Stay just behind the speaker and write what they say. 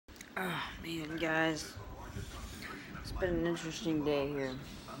Oh, man, guys. It's been an interesting day here.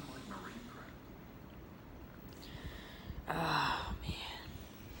 Oh, man.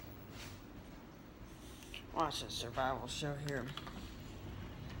 Watch a survival show here.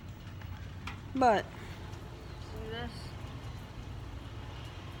 But, see this?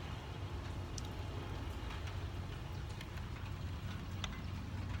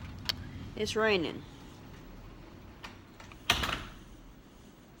 It's raining.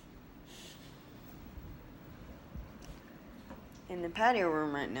 In the patio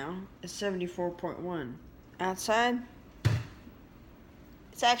room right now, it's 74.1. Outside,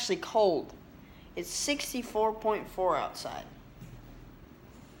 it's actually cold. It's 64.4 outside.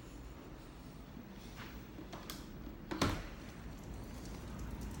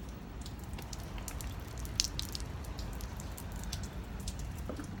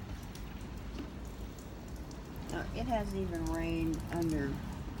 Now, it hasn't even rained under.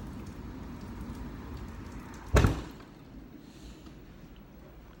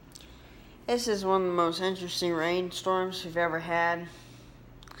 This is one of the most interesting rainstorms we've ever had.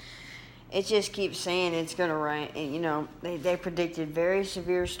 It just keeps saying it's going to rain. And, you know, they predicted very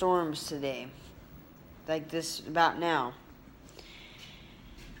severe storms today. Like this about now.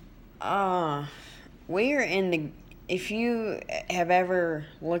 We're in the... If you have ever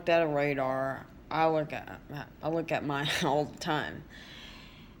looked at a radar, I look at mine all the time.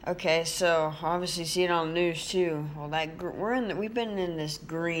 Okay, so obviously see it on the news too. Well, we've been in this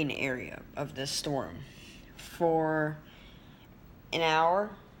green area of this storm for an hour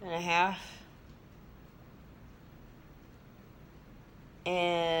and a half,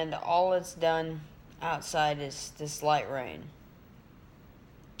 and all it's done outside is this light rain.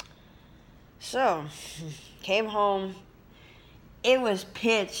 So, came home. It was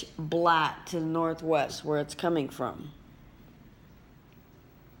pitch black to the northwest where it's coming from.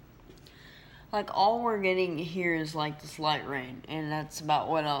 Like, all we're getting here is, like, this light rain. And that's about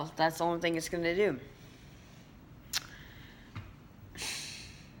what else. That's the only thing it's going to do.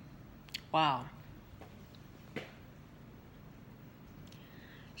 Wow.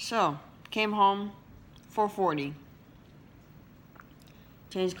 So, came home, 4:40.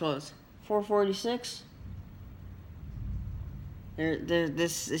 Changed clothes. 4:46.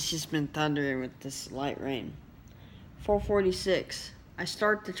 It's just been thundering with this light rain. 4:46. I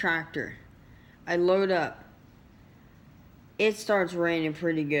start the tractor. I load up. It starts raining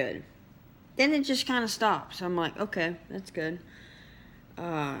pretty good. Then it just kind of stops. I'm like, okay, that's good.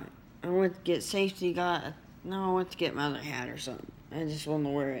 I went to get safety. I went to get my other hat or something. I just wanted to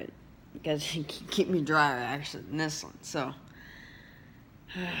wear it because it can keep me drier actually than this one. So,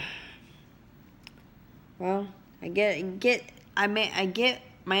 well, I get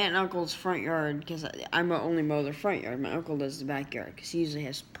my aunt and uncle's front yard because I only mow the front yard. My uncle does the backyard because he usually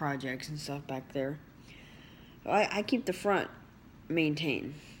has projects and stuff back there. I keep the front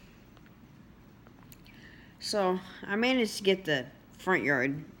maintained. So I managed to get the front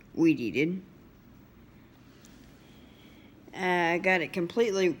yard weed eated. I got it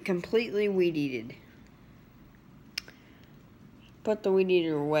completely weed eated. Put the weed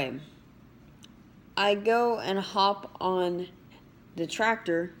eater away. I go and hop on the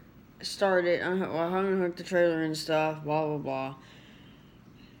tractor, started, unhooked the trailer and stuff, blah, blah, blah.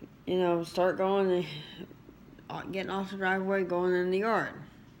 You know, start going, getting off the driveway, going in the yard.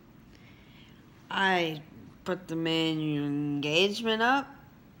 I put the manual engagement up.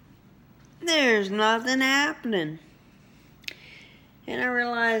 There's nothing happening. And I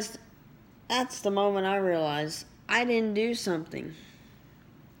realized, that's the moment I realized I didn't do something.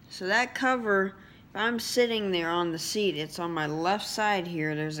 So that cover... If I'm sitting there on the seat, it's on my left side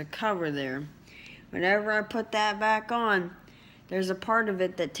here, there's a cover there. Whenever I put that back on, there's a part of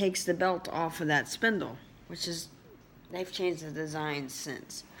it that takes the belt off of that spindle, which is, they've changed the design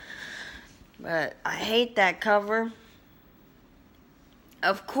since. But I hate that cover.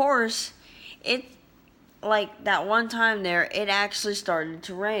 Of course, like that one time there, it actually started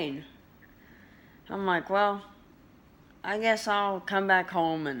to rain. I'm like, well, I guess I'll come back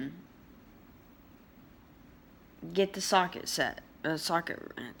home and get the socket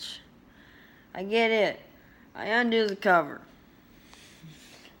wrench. I get it. I undo the cover.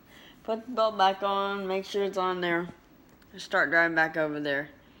 Put the belt back on, make sure it's on there. I start driving back over there.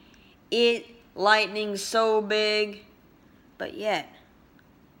 Lightning so big, but yet,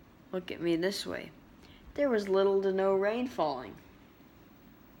 look at me this way. There was little to no rain falling.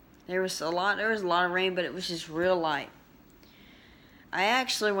 There was a lot of rain, but it was just real light. I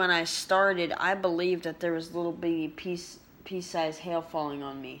actually, when I started, I believed that there was little bitty pea-sized hail falling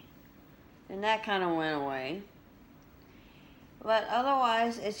on me. And that kind of went away. But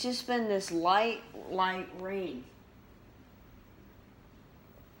otherwise, it's just been this light rain.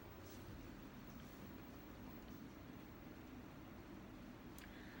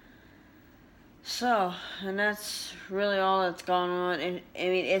 So, and that's really all that's going on. And, I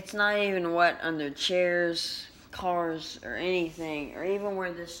mean, it's not even wet under chairs, cars, or anything, or even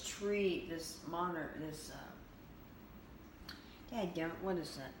where this tree, this monitor, what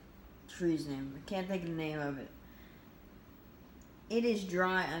is that tree's name? I can't think of the name of it. It is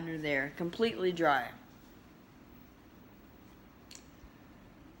dry under there, completely dry.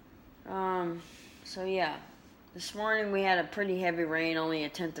 So yeah. This morning we had a pretty heavy rain, only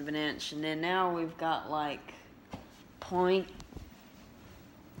 1/10 of an inch, and then now we've got like it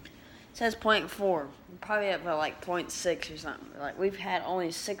says 0.4. We're probably up to like 0.6 or something. Like we've had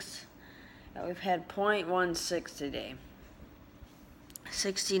 0.16 today.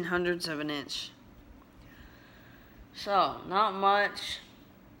 1600ths of an inch. So not much.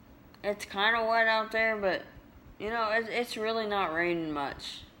 It's kind of wet out there, but you know it's really not raining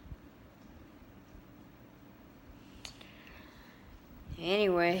much.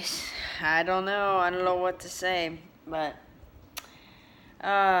 Anyways, I don't know what to say, but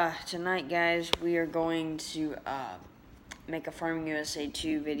tonight, guys, we are going to make a Farming USA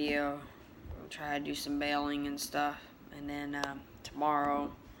 2 video. We'll try to do some baling and stuff, and then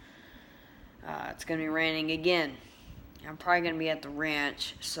tomorrow it's gonna be raining again. I'm probably gonna be at the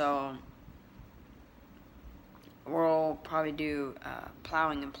ranch, so we'll probably do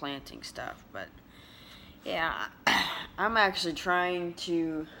plowing and planting stuff, but yeah, I'm actually trying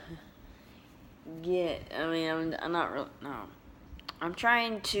to I'm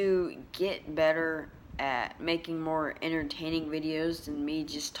trying to get better at making more entertaining videos than me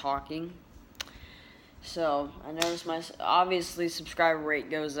just talking. So, I noticed my, obviously, subscriber rate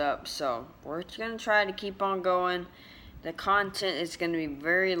goes up, so we're going to try to keep on going. The content is going to be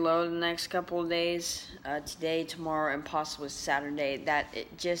very low the next couple of days, today, tomorrow, and possibly Saturday. That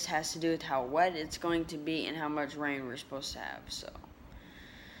it just has to do with how wet it's going to be and how much rain we're supposed to have. So,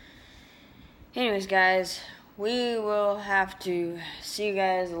 anyways, guys, we will have to see you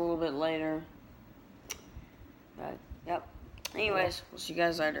guys a little bit later. But, yep. Anyways, we'll see you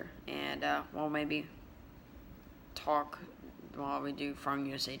guys later, and we'll maybe talk while we do Farming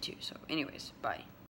USA 2. So, anyways, bye.